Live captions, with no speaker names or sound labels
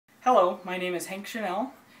Hello, my name is Hank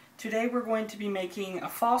Chanel. Today we're going to be making a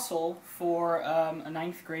fossil for a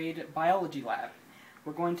ninth grade biology lab.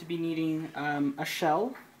 We're going to be needing a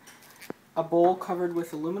shell, a bowl covered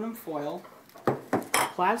with aluminum foil,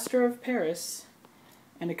 plaster of Paris,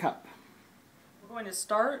 and a cup. We're going to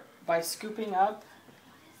start by scooping up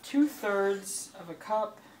 2/3 of a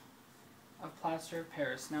cup of plaster of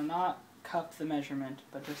Paris. Now, not cup the measurement,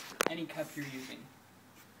 but just any cup you're using.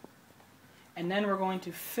 And then we're going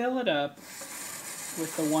to fill it up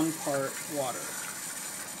with the 1 part water.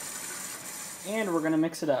 And we're going to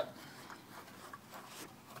mix it up.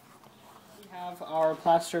 We have our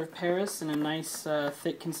plaster of Paris in a nice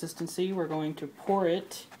thick consistency. We're going to pour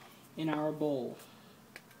it in our bowl.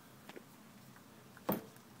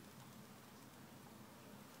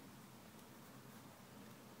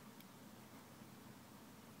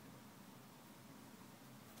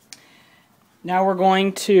 Now we're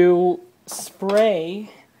going to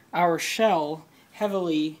spray our shell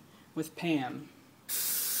heavily with Pam.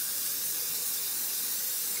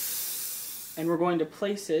 And we're going to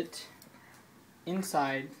place it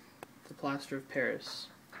inside the plaster of Paris,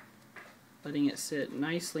 letting it sit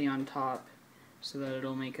nicely on top so that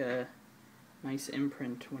it'll make a nice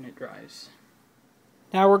imprint when it dries.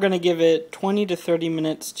 Now we're going to give it 20 to 30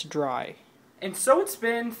 minutes to dry. And so it's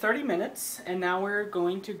been 30 minutes, and now we're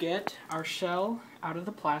going to get our shell out of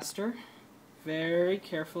the plaster very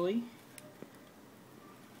carefully.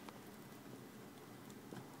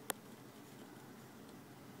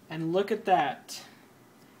 And look at that.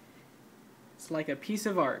 It's like a piece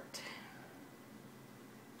of art.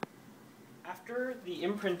 After the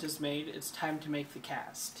imprint is made, it's time to make the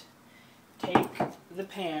cast. Take the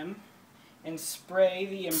pan and spray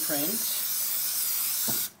the imprint.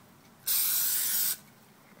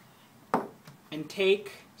 And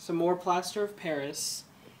take some more plaster of Paris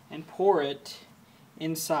and pour it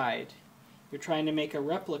inside. You're trying to make a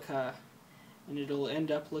replica, and it'll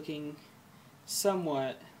end up looking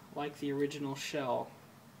somewhat like the original shell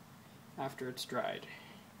after it's dried.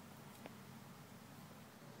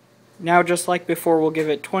 Now, just like before, we'll give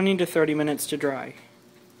it 20 to 30 minutes to dry.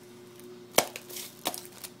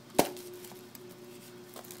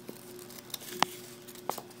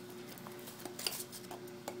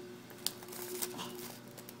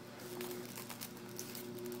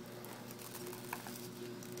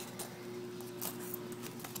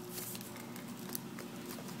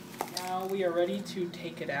 Now we are ready to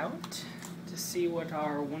take it out to see what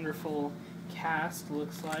our wonderful cast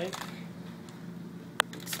looks like.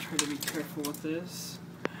 Let's try to be careful with this.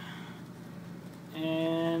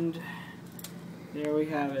 And there we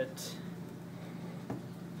have it.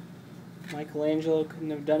 Michelangelo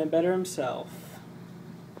couldn't have done it better himself.